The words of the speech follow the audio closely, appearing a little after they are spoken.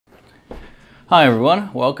Hi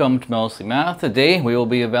everyone, welcome to Mostly Math. Today we will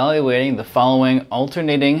be evaluating the following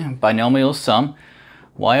alternating binomial sum.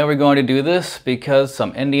 Why are we going to do this? Because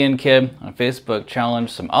some Indian kid on Facebook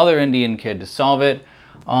challenged some other Indian kid to solve it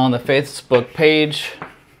on the Facebook page.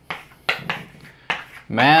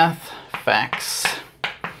 Math Facts.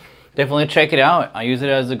 Definitely check it out. I use it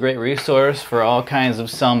as a great resource for all kinds of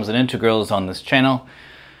sums and integrals on this channel.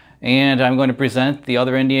 And I'm going to present the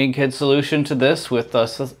other Indian kid solution to this with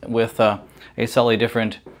a slightly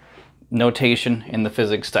different notation in the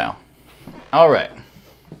physics style. All right,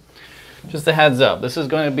 just a heads up, this is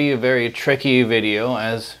going to be a very tricky video,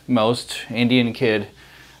 as most Indian kid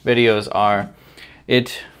videos are.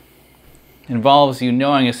 It involves you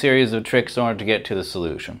knowing a series of tricks in order to get to the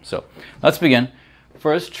solution. So let's begin.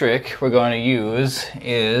 First trick we're going to use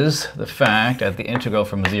is the fact that the integral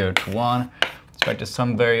from 0 to 1 with respect to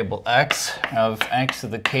some variable x of x to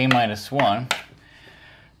the k minus 1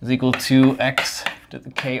 is equal to x to the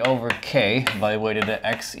k over k evaluated at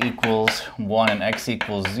x equals 1 and x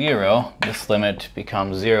equals 0. This limit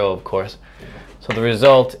becomes 0, of course. So the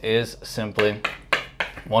result is simply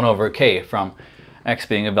 1 over k from x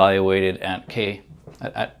being evaluated at k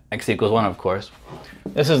at x equals 1, of course.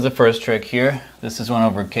 This is the first trick here. This is 1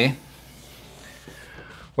 over k.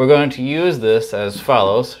 We're going to use this as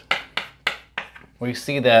follows. We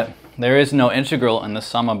see that there is no integral in the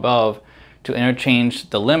sum above to interchange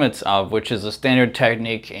the limits of, which is a standard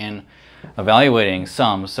technique in evaluating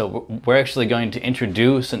sums. So we're actually going to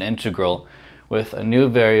introduce an integral with a new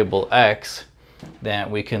variable x that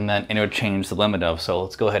we can then interchange the limit of. So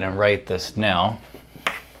let's go ahead and write this now.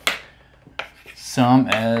 Sum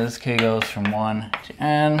as k goes from 1 to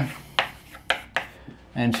n,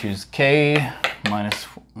 and choose k minus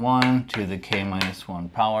 1 to the k minus 1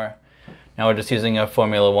 power. Now we're just using a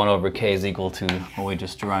formula 1 over k is equal to what we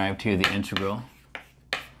just derived to the integral.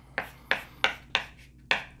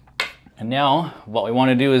 And now what we want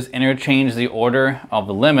to do is interchange the order of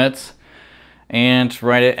the limits and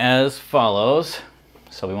write it as follows.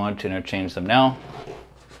 So we want to interchange them now.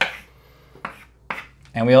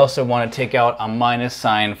 And we also want to take out a minus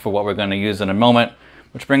sign for what we're going to use in a moment,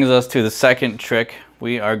 which brings us to the second trick.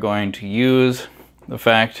 We are going to use the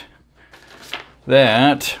fact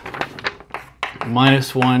that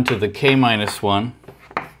minus 1 to the k minus 1,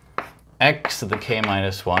 x to the k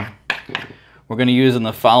minus 1, we're going to use in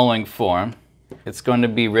the following form. It's going to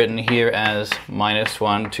be written here as minus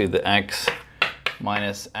 1 to the x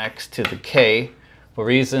minus x to the k, for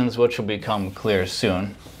reasons which will become clear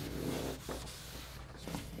soon.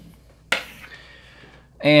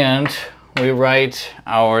 And we write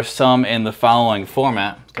our sum in the following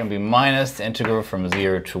format. It's going to be minus the integral from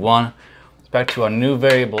 0 to 1 back to our new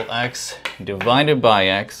variable x divided by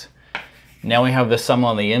x. Now we have the sum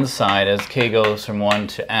on the inside as k goes from 1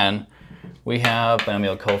 to n. We have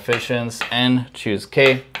binomial coefficients n, choose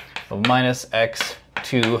k, of minus x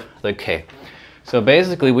to the k. So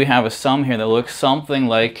basically we have a sum here that looks something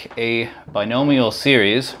like a binomial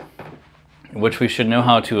series, which we should know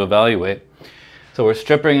how to evaluate. So we're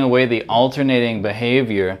stripping away the alternating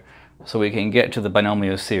behavior so we can get to the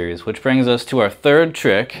binomial series, which brings us to our third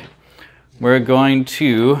trick. We're going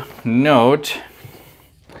to note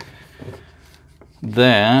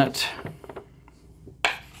that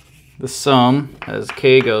the sum as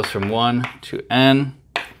k goes from 1 to n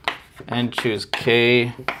and choose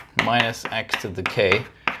k minus x to the k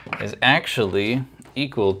is actually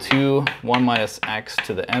equal to 1 minus x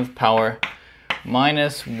to the nth power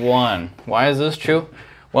minus 1. Why is this true?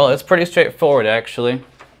 Well, it's pretty straightforward actually.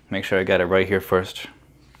 Make sure I got it right here first.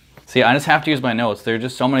 See, I just have to use my notes. There are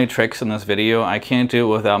just so many tricks in this video. I can't do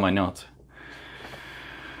it without my notes.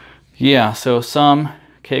 Yeah, so sum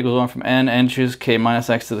k equals 1 from n and choose k minus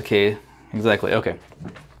x to the k. Exactly, okay.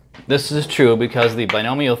 This is true because the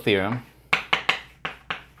binomial theorem,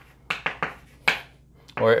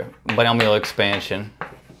 or binomial expansion,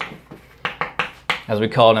 as we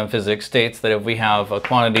call it in physics, states that if we have a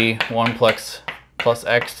quantity 1 plus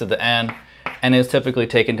x to the n is typically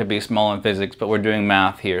taken to be small in physics, but we're doing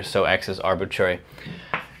math here, so x is arbitrary,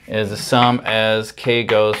 is the sum as k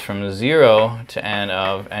goes from 0 to n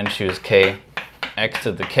of n choose k x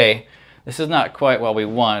to the k. This is not quite what we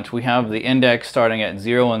want. We have the index starting at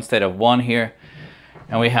 0 instead of 1 here,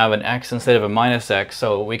 and we have an x instead of a minus x,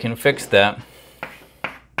 so we can fix that.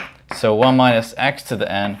 So 1 minus x to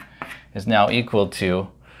the n is now equal to,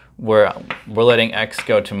 we're letting x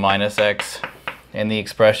go to minus x in the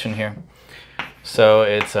expression here. So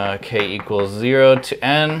it's k equals 0 to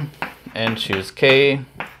n, and choose k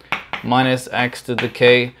minus x to the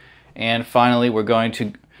k. And finally, we're going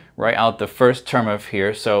to write out the first term of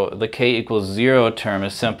here. So the k equals 0 term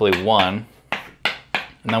is simply 1.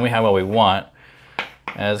 And then we have what we want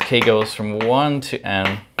as k goes from 1 to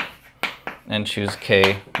n, and choose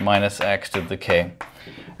k minus x to the k.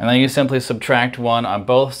 And then you simply subtract 1 on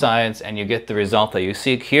both sides and you get the result that you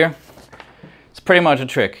seek here. It's pretty much a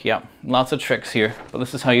trick. Yep, lots of tricks here, but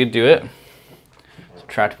this is how you do it.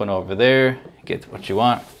 Subtract 1 over there, get what you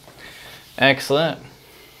want. Excellent.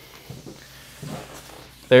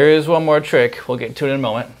 There is one more trick. We'll get to it in a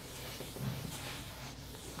moment.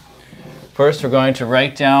 First, we're going to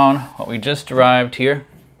write down what we just derived here.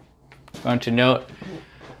 We're going to note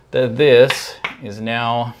that this is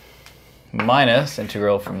now minus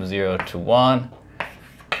integral from 0 to 1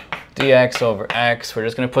 dx over x. We're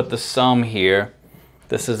just going to put the sum here.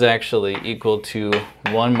 This is actually equal to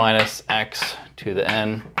 1 minus x to the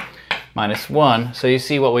n minus 1. So you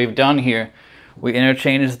see what we've done here. We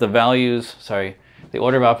interchanged the values, the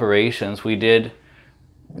order of operations. We did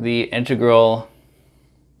the integral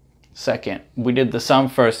second. We did the sum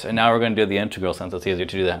first, and now we're going to do the integral since it's easier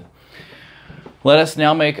to do that. Let us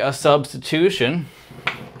now make a substitution.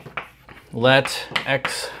 Let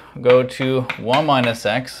x go to 1 minus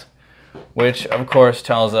x, which of course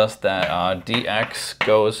tells us that dx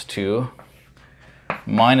goes to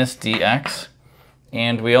minus dx.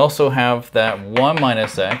 And we also have that 1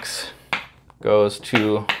 minus x goes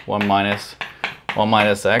to 1 minus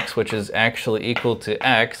x, which is actually equal to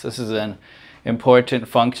x. This is an important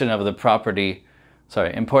function of the property,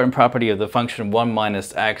 important property of the function 1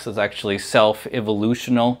 minus x is actually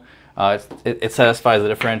self-evolutional. It satisfies the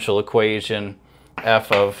differential equation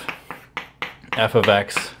f of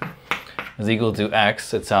x is equal to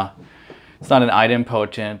x. It's not an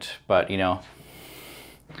idempotent, but you know,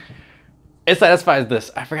 it satisfies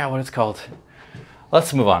this. I forgot what it's called.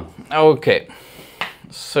 Let's move on. Okay,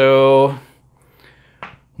 so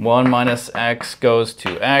 1 minus x goes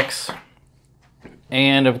to x,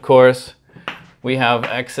 and of course we have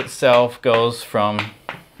x itself goes from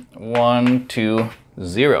 1 to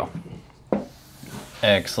 0.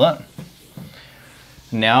 Excellent.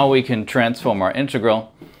 Now we can transform our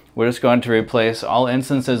integral. We're just going to replace all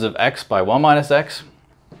instances of x by 1 minus x,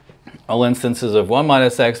 all instances of 1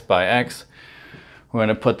 minus x by x. We're going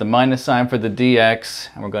to put the minus sign for the dx,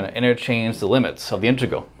 and we're going to interchange the limits of the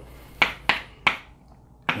integral.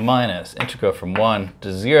 Minus integral from 1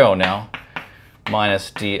 to 0 now, minus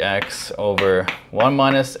dx over 1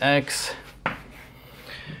 minus x.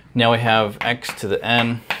 Now we have x to the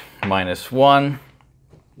n minus 1.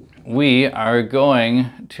 We are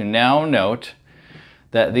going to now note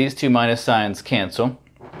that these two minus signs cancel,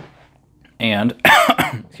 and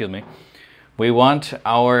excuse me, we want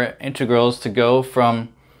our integrals to go from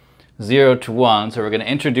 0 to 1, so we're going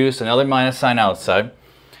to introduce another minus sign outside,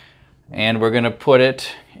 and we're going to put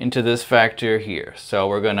it into this factor here. So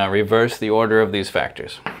we're going to reverse the order of these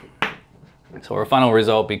factors. So our final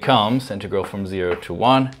result becomes integral from 0 to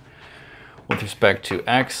 1 with respect to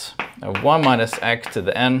x of 1 minus x to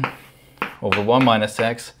the n over 1 minus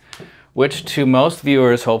x, which to most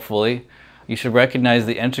viewers, hopefully, you should recognize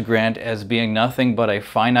the integrand as being nothing but a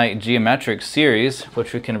finite geometric series,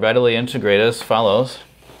 which we can readily integrate as follows.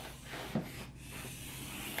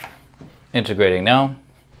 Integrating now.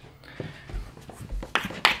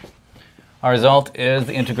 Our result is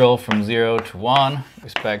the integral from 0 to 1 with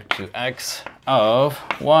respect to x of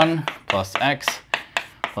 1 plus x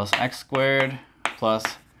squared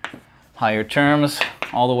plus higher terms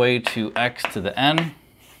all the way to x to the n,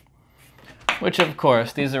 which of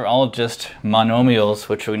course these are all just monomials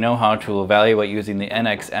which we know how to evaluate using the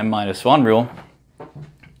nx(m-1) rule.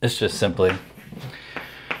 It's just simply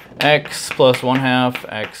x plus 1/2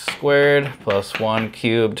 x squared plus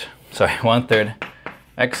 1/3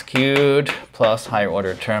 x cubed plus higher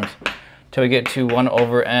order terms till we get to 1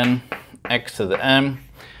 over n x to the n,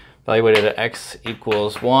 evaluated at x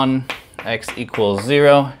equals 1, x equals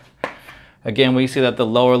 0. Again, we see that the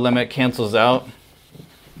lower limit cancels out.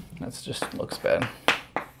 That just looks bad.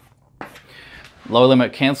 Lower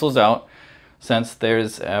limit cancels out since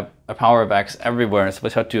there's a power of x everywhere. So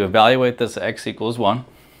we have to evaluate this at x equals 1.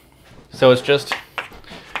 So it's just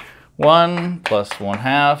 1 plus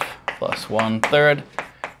 1/2 plus 1/3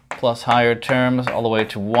 plus higher terms all the way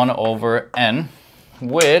to 1 over n,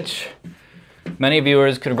 which many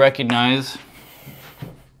viewers could recognize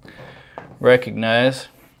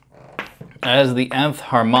as the nth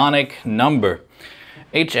harmonic number,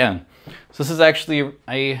 Hn. So this is actually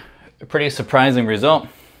a pretty surprising result.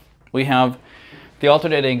 We have the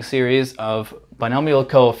alternating series of binomial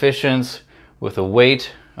coefficients with a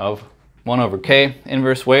weight of 1 over k,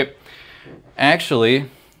 inverse weight,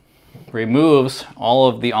 actually removes all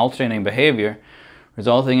of the alternating behavior,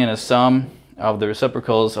 resulting in a sum of the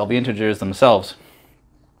reciprocals of the integers themselves.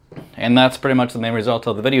 And that's pretty much the main result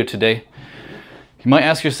of the video today. You might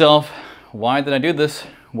ask yourself, why did I do this?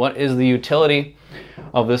 What is the utility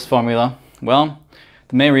of this formula? Well,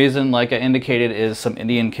 the main reason, like I indicated, is some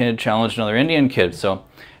Indian kid challenged another Indian kid. So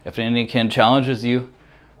if an Indian kid challenges you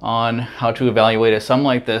on how to evaluate a sum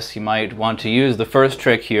like this, you might want to use the first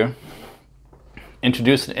trick here,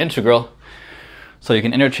 introduce an integral, so you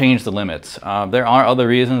can interchange the limits. There are other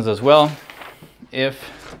reasons as well. If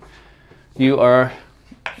you are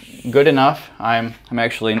good enough, I'm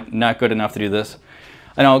actually not good enough to do this.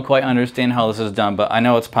 I don't quite understand how this is done, but I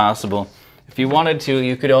know it's possible. If you wanted to,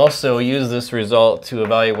 you could also use this result to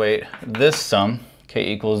evaluate this sum,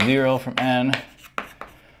 k equals 0 from n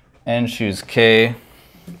choose k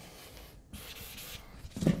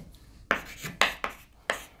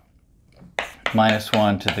minus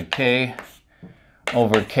 1 to the k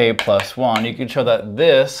over k plus 1. You could show that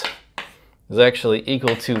this is actually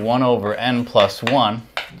equal to 1 over n plus 1,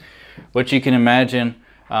 which you can imagine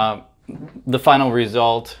the final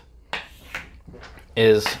result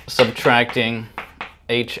is subtracting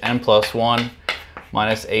hn plus 1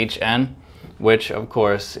 minus hn, which of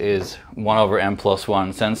course is 1 over n plus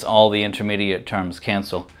 1, since all the intermediate terms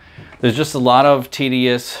cancel. There's just a lot of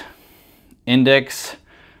tedious index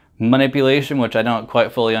manipulation, which I don't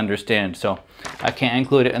quite fully understand, so I can't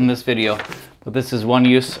include it in this video. But this is one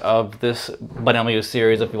use of this binomial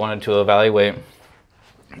series. If you wanted to evaluate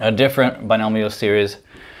a different binomial series,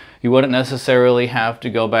 you wouldn't necessarily have to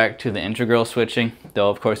go back to the integral switching,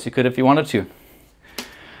 though of course you could if you wanted to.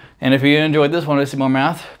 And if you enjoyed this, want to see more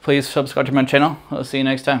math, please subscribe to my channel. I'll see you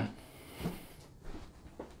next time.